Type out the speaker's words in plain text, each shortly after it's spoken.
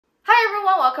Hi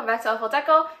everyone, welcome back to Awful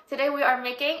Deco. Today we are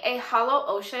making a hollow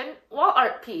ocean wall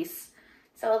art piece.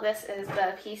 So this is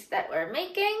the piece that we're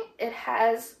making. It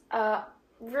has a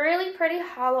really pretty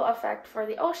hollow effect for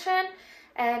the ocean,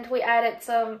 and we added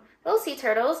some little sea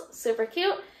turtles, super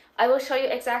cute. I will show you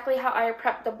exactly how I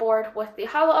prepped the board with the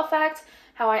hollow effect,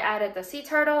 how I added the sea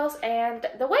turtles, and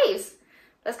the waves.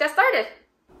 Let's get started.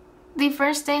 The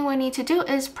first thing we need to do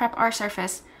is prep our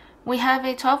surface. We have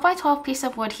a 12 by 12 piece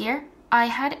of wood here. I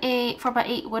had a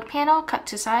 4x8 wood panel cut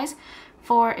to size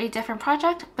for a different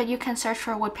project, but you can search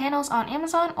for wood panels on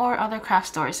Amazon or other craft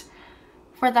stores.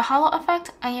 For the hollow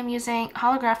effect, I am using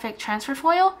holographic transfer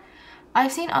foil.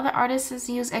 I've seen other artists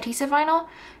use adhesive vinyl,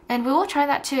 and we will try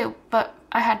that too, but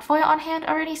I had foil on hand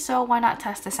already, so why not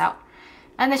test this out?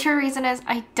 And the true reason is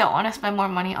I don't want to spend more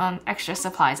money on extra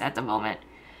supplies at the moment.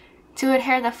 To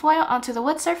adhere the foil onto the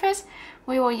wood surface,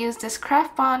 we will use this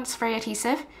Craft Bond spray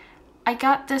adhesive. I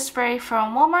got this spray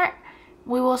from Walmart.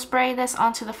 We will spray this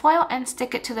onto the foil and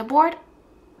stick it to the board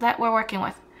that we're working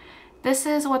with. This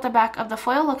is what the back of the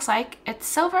foil looks like. It's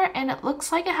silver and it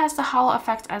looks like it has the hollow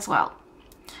effect as well.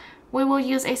 We will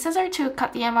use a scissor to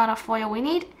cut the amount of foil we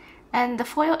need, and the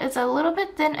foil is a little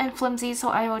bit thin and flimsy, so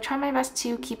I will try my best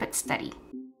to keep it steady.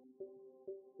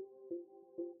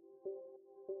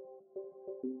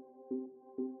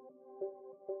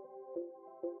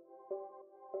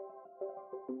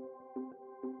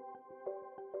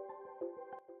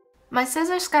 My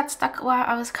scissors got stuck while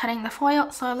I was cutting the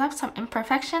foil, so I left some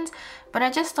imperfections, but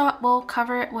I just thought we'll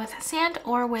cover it with sand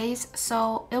or waves,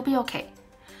 so it'll be okay.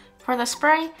 For the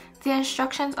spray, the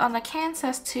instructions on the can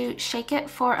says to shake it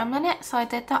for a minute, so I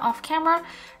did that off camera,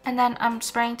 and then I'm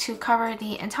spraying to cover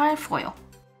the entire foil.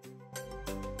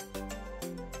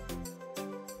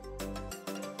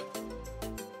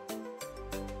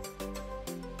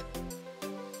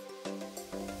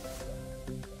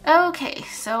 Okay,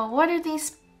 so what are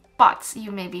these spots,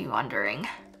 you may be wondering?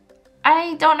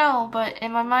 I don't know, but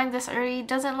in my mind this already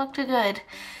doesn't look too good.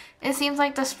 It seems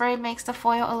like the spray makes the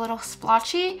foil a little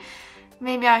splotchy.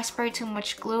 Maybe I sprayed too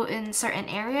much glue in certain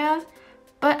areas,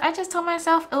 but I just told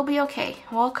myself it'll be okay.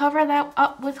 We'll cover that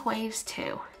up with waves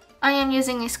too. I am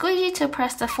using a squeegee to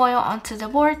press the foil onto the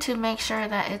board to make sure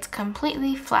that it's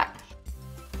completely flat.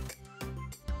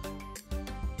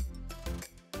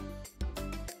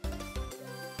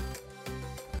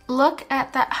 Look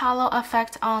at that hollow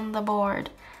effect on the board.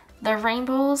 The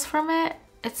rainbows from it,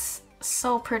 it's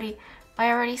so pretty. I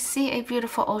already see a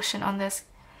beautiful ocean on this.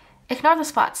 Ignore the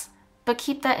spots, but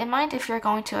keep that in mind if you're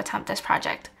going to attempt this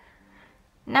project.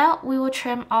 Now we will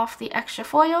trim off the extra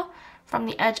foil from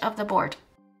the edge of the board.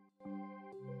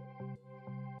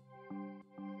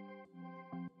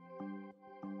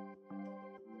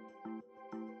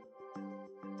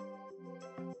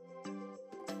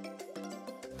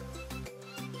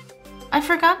 I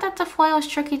forgot that the foil is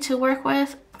tricky to work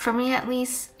with, for me at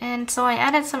least, and so I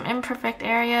added some imperfect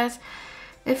areas.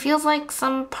 It feels like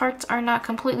some parts are not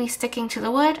completely sticking to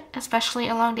the wood, especially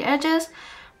along the edges,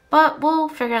 but we'll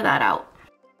figure that out.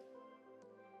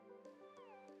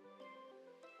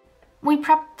 We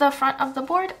prepped the front of the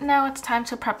board, now it's time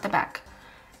to prep the back.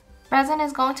 Resin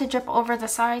is going to drip over the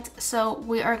sides, so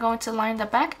we are going to line the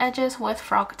back edges with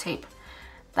frog tape.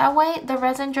 That way, the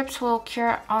resin drips will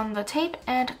cure on the tape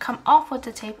and come off with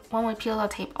the tape when we peel the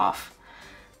tape off.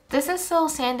 This is so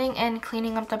sanding and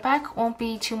cleaning up the back won't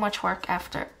be too much work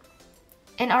after.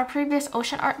 In our previous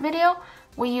ocean art video,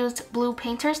 we used blue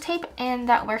painter's tape and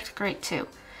that worked great too.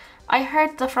 I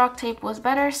heard the frog tape was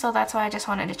better, so that's why I just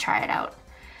wanted to try it out.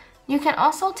 You can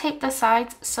also tape the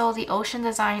sides so the ocean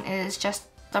design is just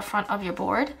the front of your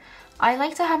board. I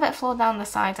like to have it flow down the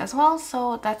sides as well,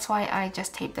 so that's why I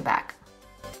just taped the back.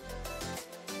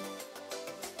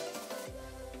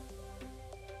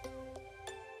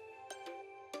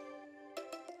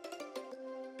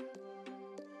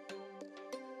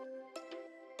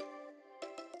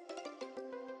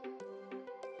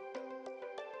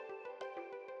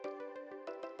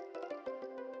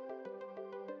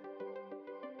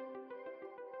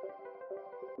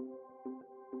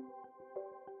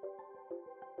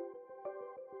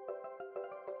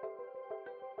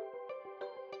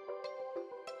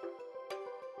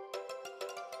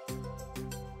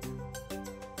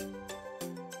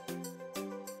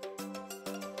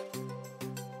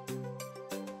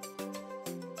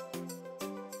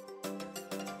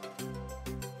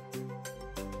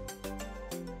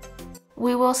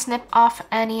 We will snip off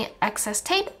any excess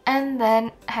tape and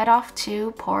then head off to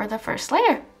pour the first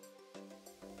layer.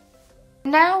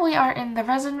 Now we are in the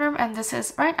resin room, and this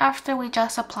is right after we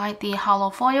just applied the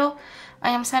hollow foil. I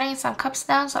am setting some cups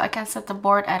down so I can set the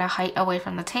board at a height away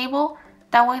from the table.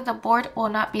 That way the board will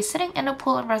not be sitting in a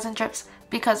pool of resin drips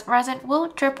because resin will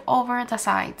drip over the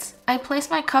sides. I place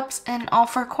my cups in all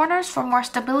four corners for more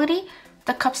stability.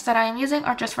 The cups that I am using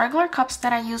are just regular cups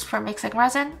that I use for mixing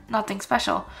resin, nothing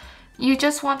special. You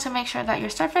just want to make sure that your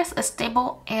surface is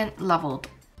stable and leveled.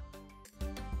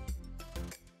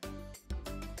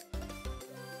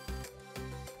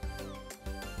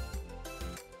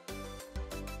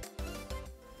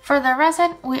 For the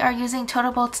resin, we are using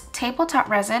Totalboat's tabletop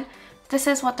resin. This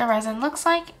is what the resin looks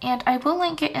like, and I will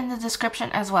link it in the description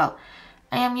as well.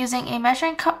 I am using a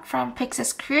measuring cup from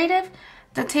Pixis Creative.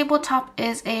 The tabletop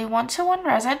is a 1:1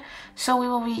 resin, so we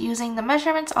will be using the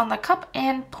measurements on the cup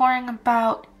and pouring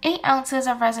about 8 ounces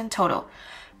of resin total.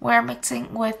 We're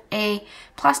mixing with a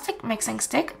plastic mixing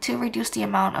stick to reduce the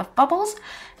amount of bubbles,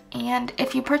 and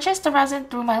if you purchase the resin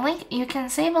through my link, you can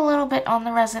save a little bit on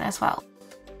the resin as well.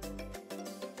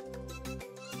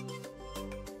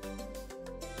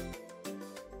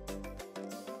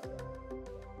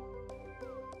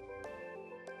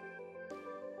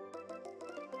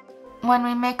 When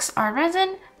we mix our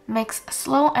resin, mix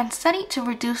slow and steady to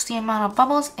reduce the amount of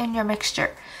bubbles in your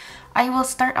mixture. I will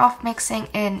start off mixing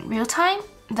in real time,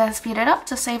 then speed it up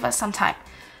to save us some time.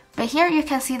 But here you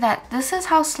can see that this is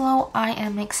how slow I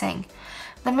am mixing.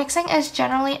 The mixing is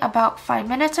generally about 5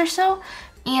 minutes or so,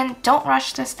 and don't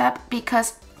rush this step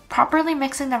because properly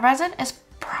mixing the resin is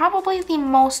probably the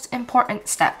most important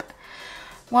step.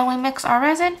 When we mix our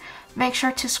resin, make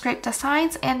sure to scrape the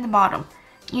sides and the bottom.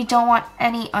 You don't want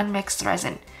any unmixed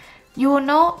resin. You will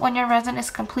know when your resin is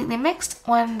completely mixed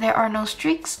when there are no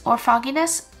streaks or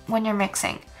fogginess when you're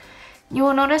mixing. You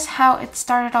will notice how it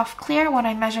started off clear when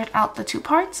I measured out the 2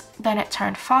 parts, then it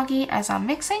turned foggy as I'm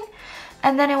mixing,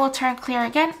 and then it will turn clear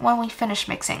again when we finish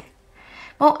mixing.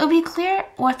 Well, it'll be clear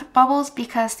with bubbles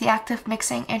because the active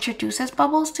mixing introduces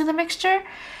bubbles to the mixture,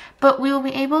 but we will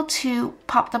be able to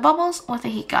pop the bubbles with a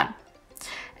heat gun.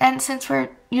 And since we're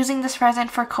using this resin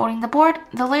for coating the board,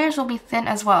 the layers will be thin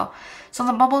as well, so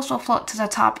the bubbles will float to the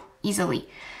top easily.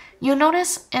 You'll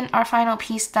notice in our final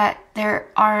piece that there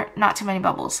are not too many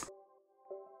bubbles.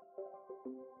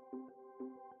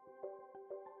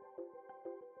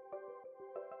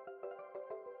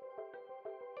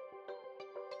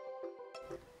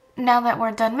 Now that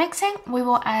we're done mixing, we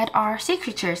will add our sea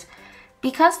creatures.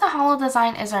 Because the hollow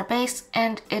design is our base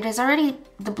and it is already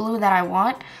the blue that I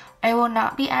want, I will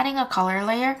not be adding a color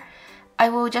layer. I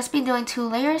will just be doing 2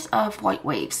 layers of white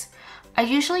waves. I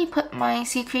usually put my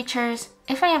sea creatures,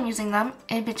 if I am using them,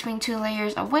 in between 2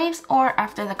 layers of waves or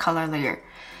after the color layer.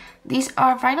 These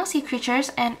are vinyl sea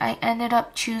creatures and I ended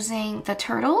up choosing the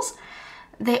turtles.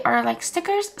 They are like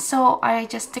stickers, so I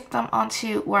just stick them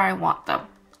onto where I want them.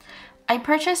 I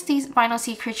purchased these vinyl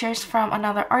sea creatures from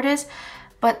another artist,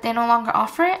 but they no longer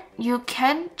offer it. You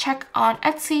can check on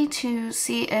Etsy to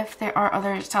see if there are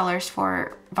other sellers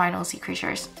for vinyl sea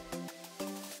creatures.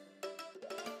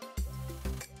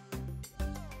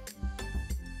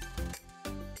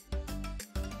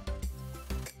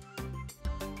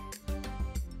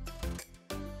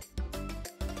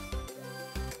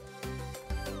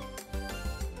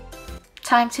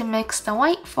 Time to mix the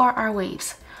white for our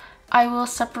waves. I will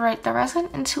separate the resin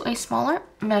into a smaller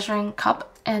measuring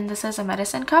cup, and this is a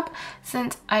medicine cup.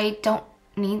 Since I don't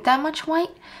need that much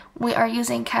white, we are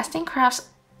using Casting Crafts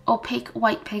opaque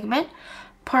white pigment.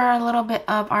 Pour a little bit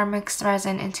of our mixed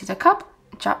resin into the cup,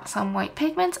 drop some white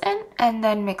pigments in, and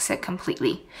then mix it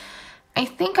completely. I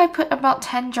think I put about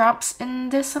 10 drops in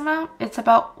this amount. It's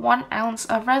about 1 ounce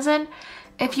of resin.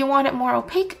 If you want it more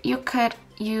opaque, you could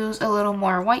use a little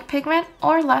more white pigment,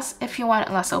 or less if you want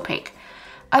it less opaque.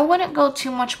 I wouldn't go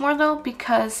too much more though,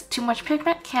 because too much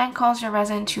pigment can cause your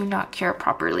resin to not cure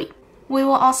properly. We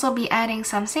will also be adding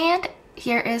some sand.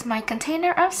 Here is my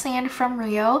container of sand from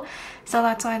Rio, so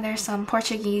that's why there's some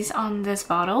Portuguese on this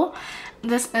bottle.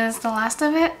 This is the last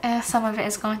of it, and some of it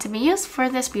is going to be used for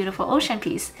this beautiful ocean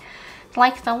piece.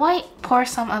 Like the white, pour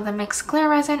some of the mixed clear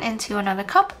resin into another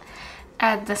cup,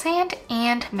 add the sand,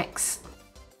 and mix.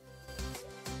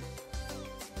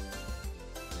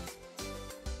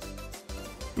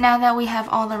 Now that we have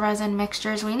all the resin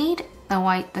mixtures we need, the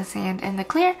white, the sand, and the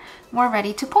clear, we're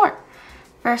ready to pour.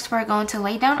 First, we're going to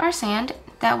lay down our sand.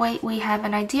 That way we have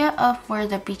an idea of where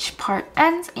the beach part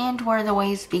ends and where the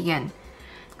waves begin.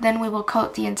 Then we will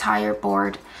coat the entire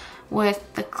board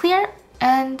with the clear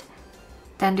and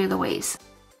then do the waves.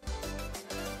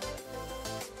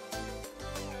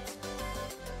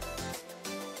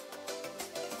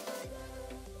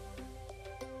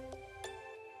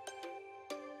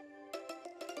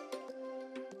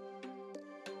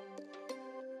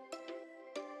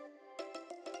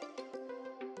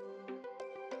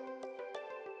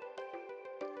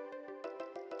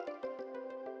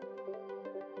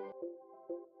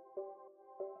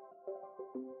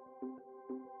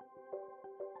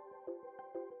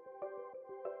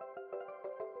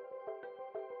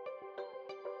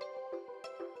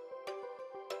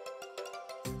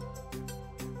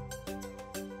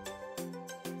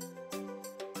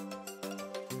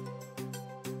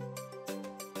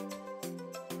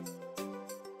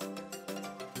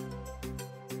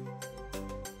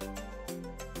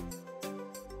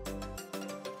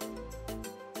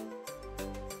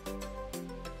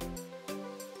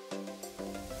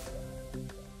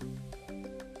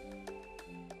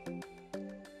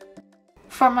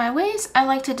 For my waves, I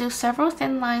like to do several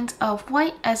thin lines of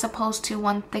white as opposed to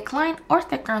one thick line or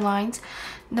thicker lines.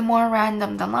 The more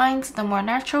random the lines, the more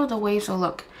natural the waves will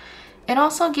look. It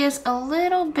also gives a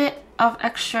little bit of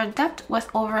extra depth with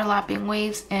overlapping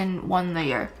waves in one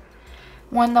layer.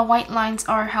 When the white lines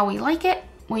are how we like it,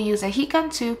 we use a heat gun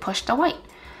to push the white.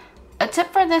 A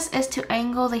tip for this is to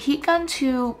angle the heat gun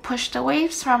to push the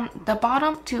waves from the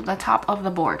bottom to the top of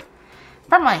the board,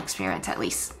 from my experience at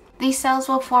least. These cells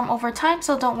will form over time,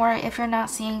 so don't worry if you're not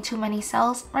seeing too many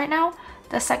cells right now.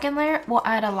 The second layer will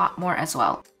add a lot more as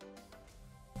well.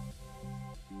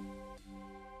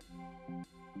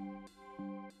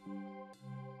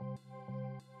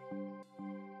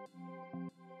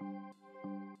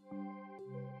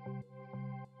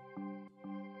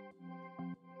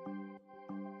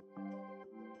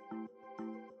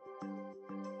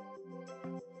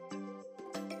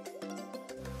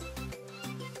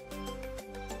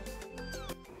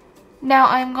 Now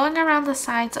I'm going around the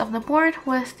sides of the board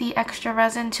with the extra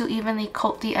resin to evenly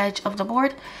coat the edge of the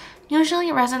board.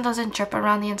 Usually resin doesn't drip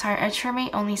around the entire edge for me,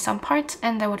 only some parts,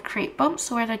 and that would create bumps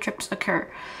where the drips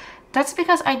occur. That's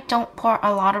because I don't pour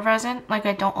a lot of resin, like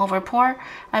I don't over pour.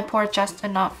 I pour just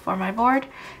enough for my board.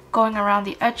 Going around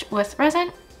the edge with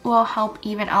resin will help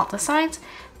even out the sides.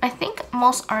 I think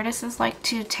most artists like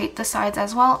to tape the sides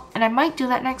as well, and I might do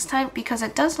that next time because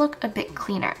it does look a bit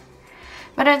cleaner.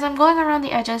 But as I'm going around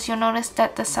the edges, you'll notice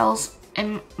that the cells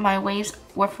in my waves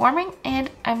were forming, and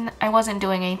I wasn't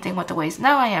doing anything with the waves.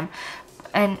 Now I am,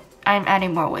 and I'm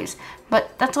adding more waves.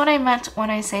 But that's what I meant when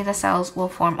I say the cells will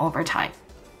form over time.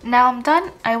 Now I'm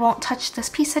done. I won't touch this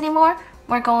piece anymore.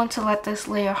 We're going to let this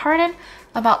layer harden.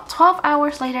 About 12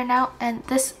 hours later now, and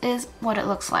this is what it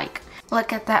looks like.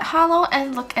 Look at that hollow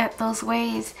and look at those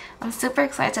waves. I'm super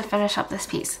excited to finish up this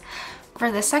piece. For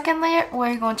the second layer,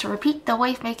 we're going to repeat the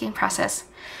wave making process.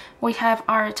 We have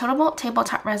our Total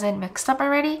tabletop resin mixed up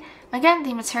already. Again,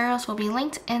 the materials will be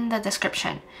linked in the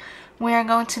description. We are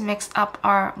going to mix up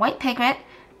our white pigment,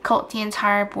 coat the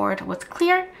entire board with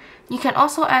clear. You can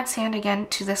also add sand again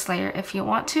to this layer if you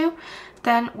want to.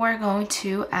 Then we're going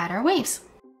to add our waves.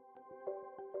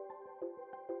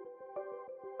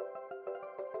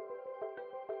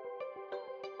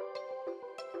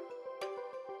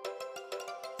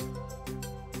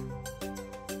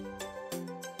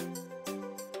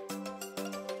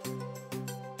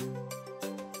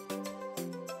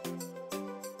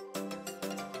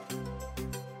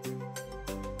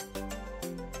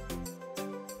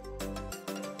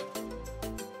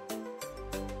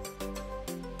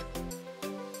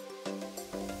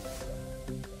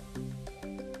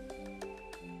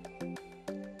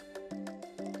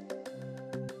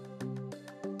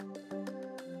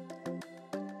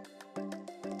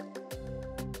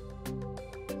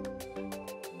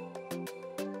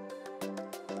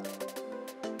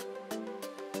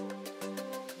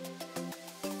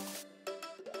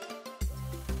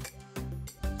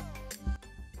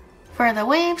 For the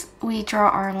waves, we draw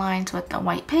our lines with the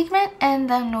white pigment and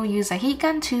then we'll use a heat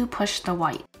gun to push the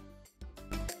white.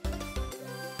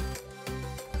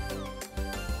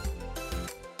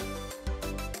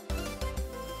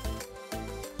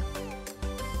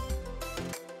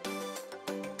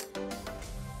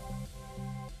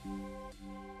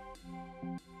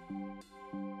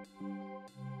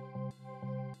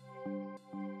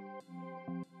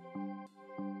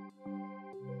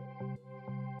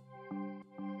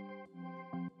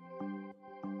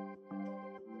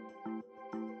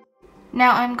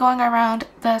 Now I'm going around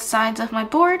the sides of my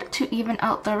board to even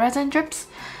out the resin drips.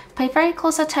 Pay very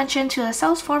close attention to the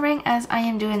cells forming as I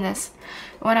am doing this.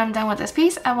 When I'm done with this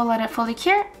piece, I will let it fully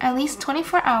cure, at least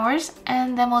 24 hours,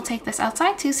 and then we'll take this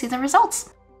outside to see the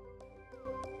results.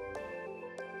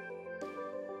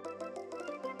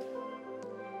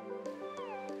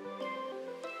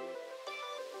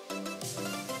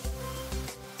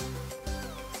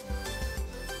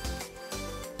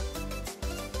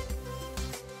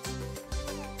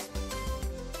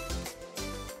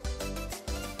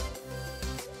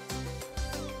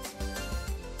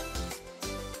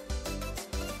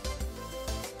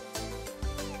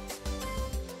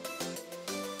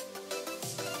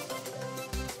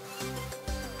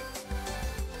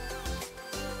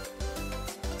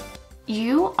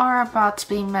 You are about to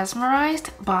be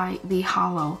mesmerized by the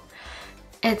hollow.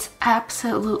 It's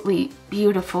absolutely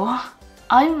beautiful.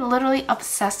 I'm literally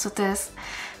obsessed with this.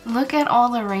 Look at all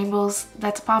the rainbows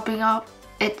that's popping up.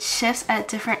 It shifts at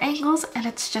different angles and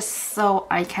it's just so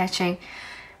eye-catching.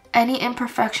 Any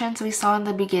imperfections we saw in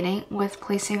the beginning with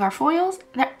placing our foils,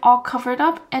 they're all covered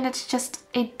up and it's just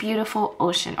a beautiful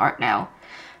ocean art now.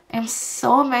 I'm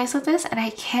so amazed with this and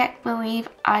I can't believe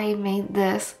I made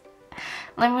this.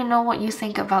 Let me know what you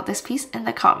think about this piece in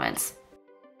the comments.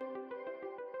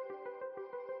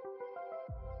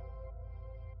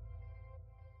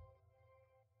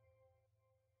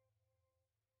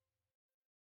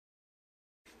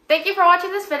 Thank you for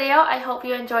watching this video. I hope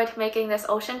you enjoyed making this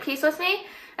ocean piece with me.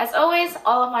 As always,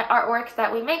 all of my artwork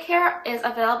that we make here is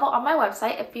available on my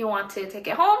website if you want to take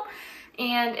it home.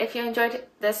 And if you enjoyed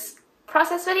this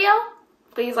process video,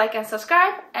 please like and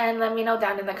subscribe, and let me know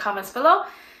down in the comments below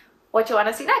what you want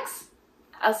to see next.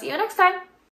 I'll see you next time.